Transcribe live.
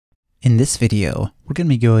In this video, we're going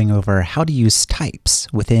to be going over how to use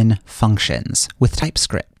types within functions with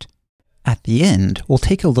TypeScript. At the end, we'll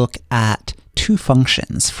take a look at two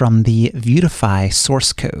functions from the Vuetify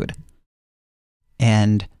source code,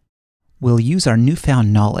 and we'll use our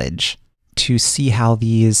newfound knowledge to see how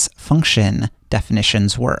these function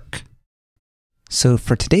definitions work. So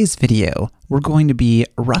for today's video, we're going to be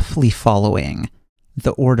roughly following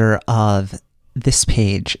the order of this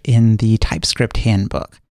page in the TypeScript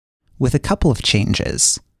Handbook, with a couple of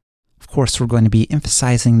changes. Of course, we're going to be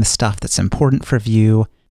emphasizing the stuff that's important for Vue,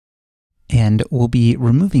 and we'll be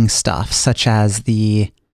removing stuff such as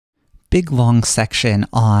the big long section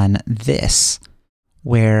on this,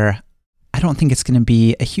 where I don't think it's going to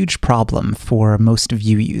be a huge problem for most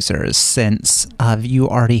Vue users, since Vue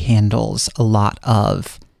already handles a lot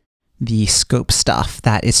of the scope stuff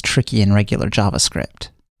that is tricky in regular JavaScript.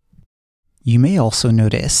 You may also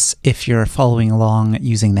notice, if you're following along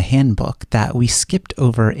using the handbook, that we skipped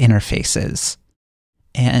over interfaces.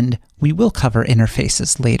 And we will cover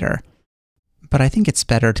interfaces later, but I think it's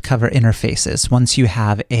better to cover interfaces once you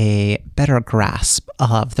have a better grasp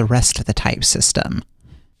of the rest of the type system.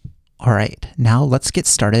 Alright, now let's get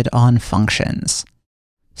started on functions.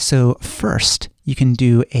 So first, you can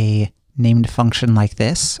do a named function like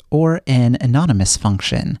this, or an anonymous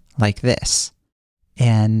function like this.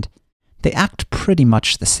 And they act pretty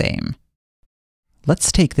much the same.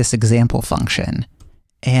 Let's take this example function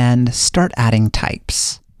and start adding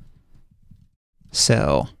types.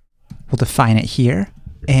 So we'll define it here,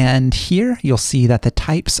 and here you'll see that the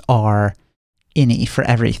types are any for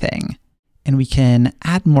everything. And we can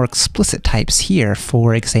add more explicit types here,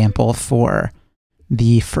 for example, for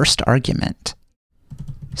the first argument.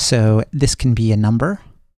 So this can be a number,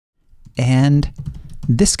 and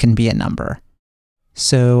this can be a number.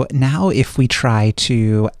 So now if we try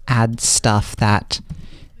to add stuff that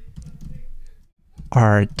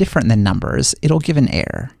are different than numbers, it'll give an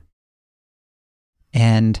error.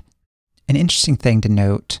 And an interesting thing to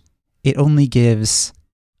note, it only gives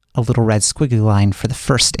a little red squiggly line for the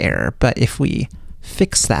first error, but if we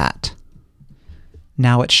fix that,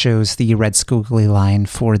 now it shows the red squiggly line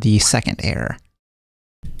for the second error.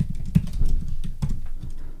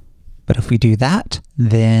 But if we do that,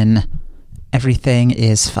 then everything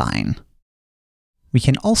is fine. We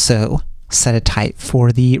can also set a type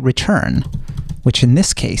for the return, which in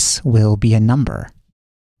this case will be a number.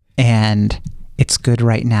 And it's good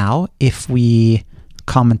right now. If we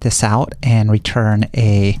comment this out and return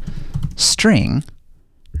a string,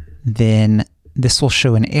 then this will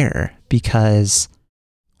show an error because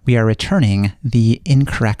we are returning the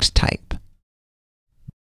incorrect type.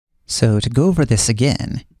 So to go over this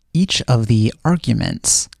again, each of the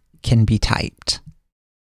arguments can be typed,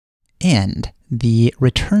 and the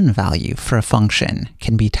return value for a function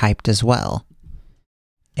can be typed as well.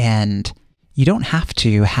 And you don't have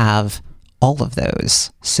to have all of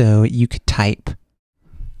those, so you could type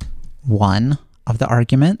one of the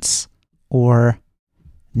arguments or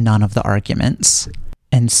none of the arguments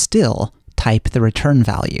and still type the return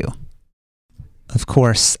value. Of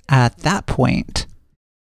course, at that point,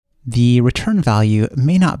 the return value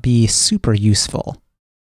may not be super useful.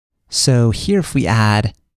 So here if we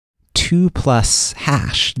add 2 plus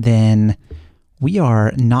hash, then we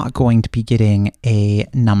are not going to be getting a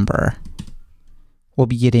number. We'll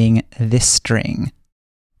be getting this string.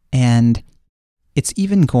 And it's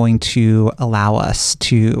even going to allow us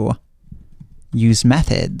to use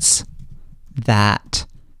methods that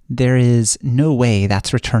there is no way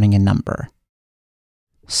that's returning a number.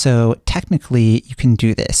 So technically you can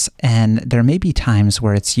do this, and there may be times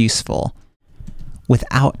where it's useful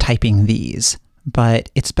without typing these, but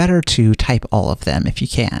it's better to type all of them if you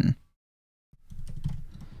can.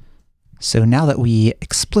 So now that we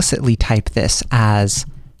explicitly type this as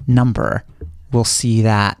number, we'll see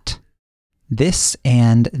that this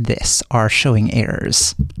and this are showing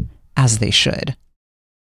errors, as they should.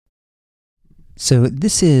 So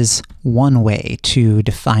this is one way to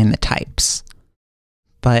define the types,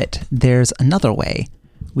 but there's another way.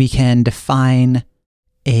 We can define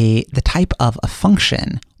the type of a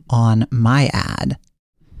function on myAdd.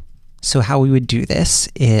 So how we would do this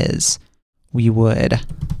is we'd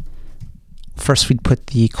put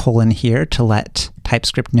the colon here to let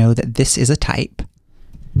TypeScript know that this is a type.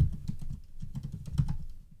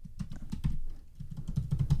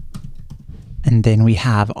 And then we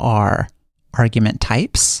have our argument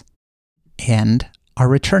types and our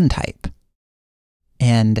return type.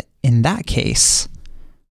 And in that case,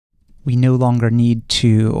 we no longer need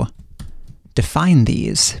to define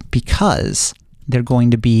these because they're going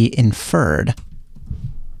to be inferred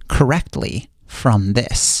correctly from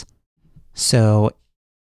this. So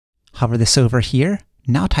hover this over here.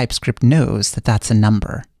 Now TypeScript knows that that's a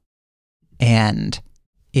number. And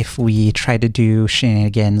if we try to do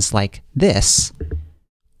shenanigans like this,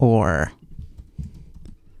 or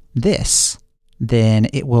this, then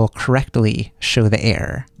it will correctly show the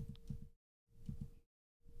error.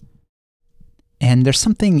 And there's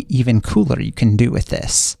something even cooler you can do with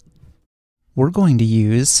this. We're going to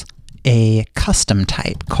use a custom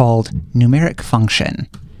type called numeric function.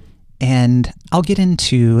 And I'll get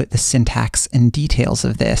into the syntax and details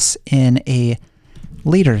of this in a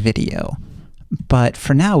later video. But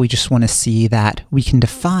for now, we just want to see that we can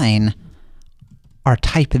define our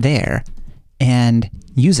type there and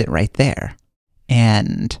use it right there.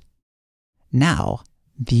 And now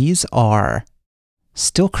these are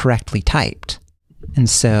still correctly typed. And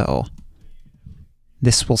so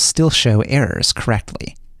this will still show errors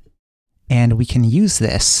correctly. And we can use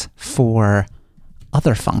this for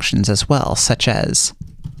other functions as well, such as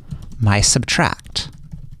mySubtract.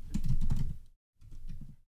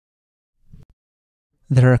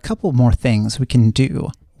 There are a couple more things we can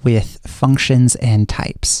do with functions and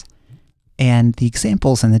types, and the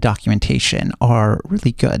examples in the documentation are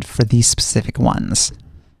really good for these specific ones.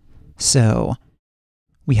 So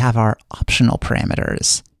we have our optional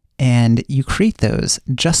parameters, and you create those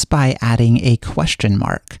just by adding a question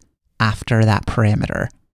mark after that parameter.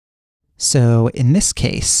 So in this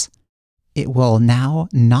case, it will now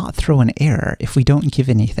not throw an error if we don't give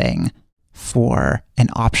anything for an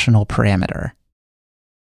optional parameter.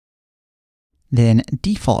 Then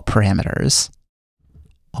default parameters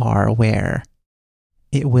are where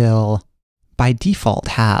it will, by default,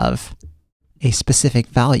 have a specific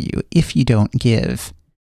value if you don't give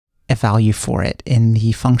a value for it in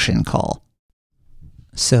the function call.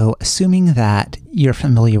 So assuming that you're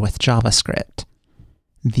familiar with JavaScript,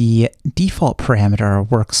 the default parameter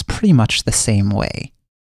works pretty much the same way.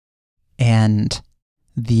 And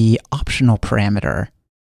the optional parameter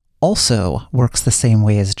also works the same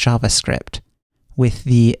way as JavaScript, with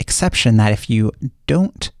the exception that if you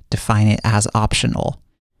don't define it as optional,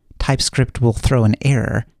 TypeScript will throw an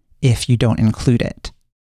error if you don't include it.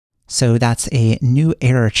 So that's a new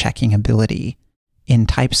error checking ability in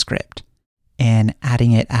TypeScript, and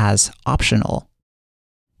adding it as optional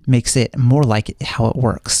makes it more like how it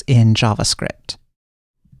works in JavaScript.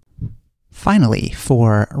 Finally,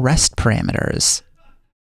 for REST parameters,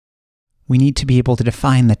 we need to be able to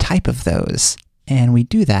define the type of those, and we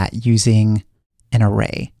do that using an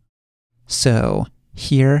array. So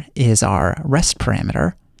here is our REST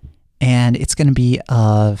parameter, and it's going to be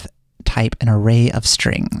of type an array of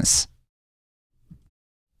strings.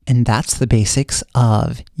 And that's the basics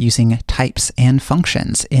of using types and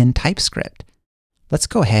functions in TypeScript. Let's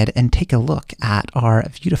go ahead and take a look at our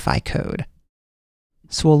Vuetify code.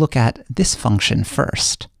 So we'll look at this function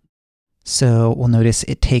first. So we'll notice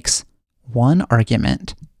it takes one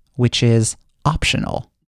argument, which is optional,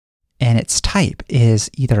 and its type is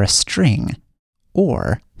either a string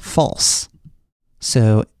or false.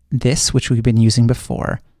 So this, which we've been using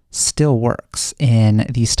before, still works in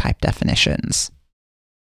these type definitions.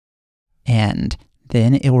 And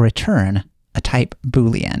then it will return a type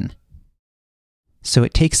Boolean. So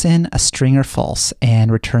it takes in a string or false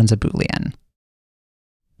and returns a Boolean.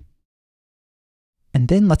 And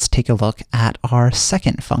then let's take a look at our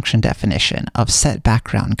second function definition of set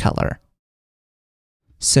background color.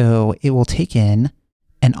 So it will take in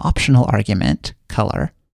an optional argument,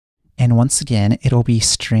 color, and once again, it'll be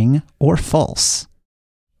string or false.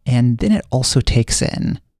 And then it also takes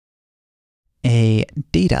in a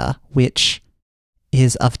data, which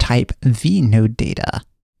is of type VNodeData,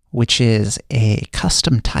 which is a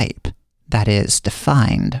custom type that is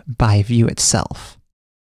defined by Vue itself.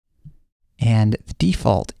 And the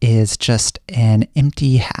default is just an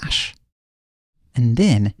empty hash. And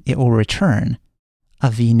then it will return a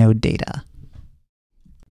VNodeData.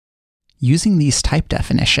 Using these type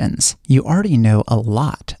definitions, you already know a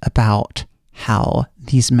lot about how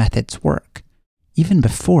these methods work, even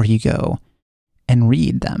before you go and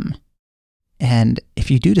read them. And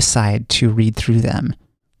if you do decide to read through them,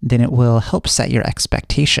 then it will help set your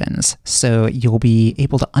expectations so you'll be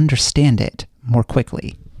able to understand it more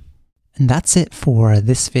quickly. And that's it for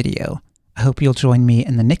this video. I hope you'll join me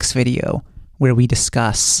in the next video where we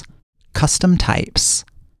discuss custom types,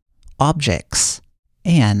 objects,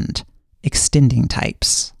 and extending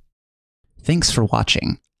types. Thanks for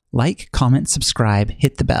watching. Like, comment, subscribe,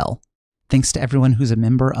 hit the bell. Thanks to everyone who's a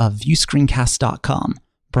member of ViewScreencast.com,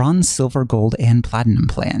 Bronze, Silver, Gold, and Platinum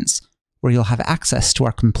plans, where you'll have access to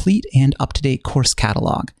our complete and up-to-date course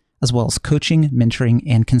catalog, as well as coaching, mentoring,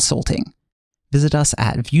 and consulting. visit us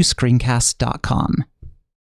at viewscreencast.com.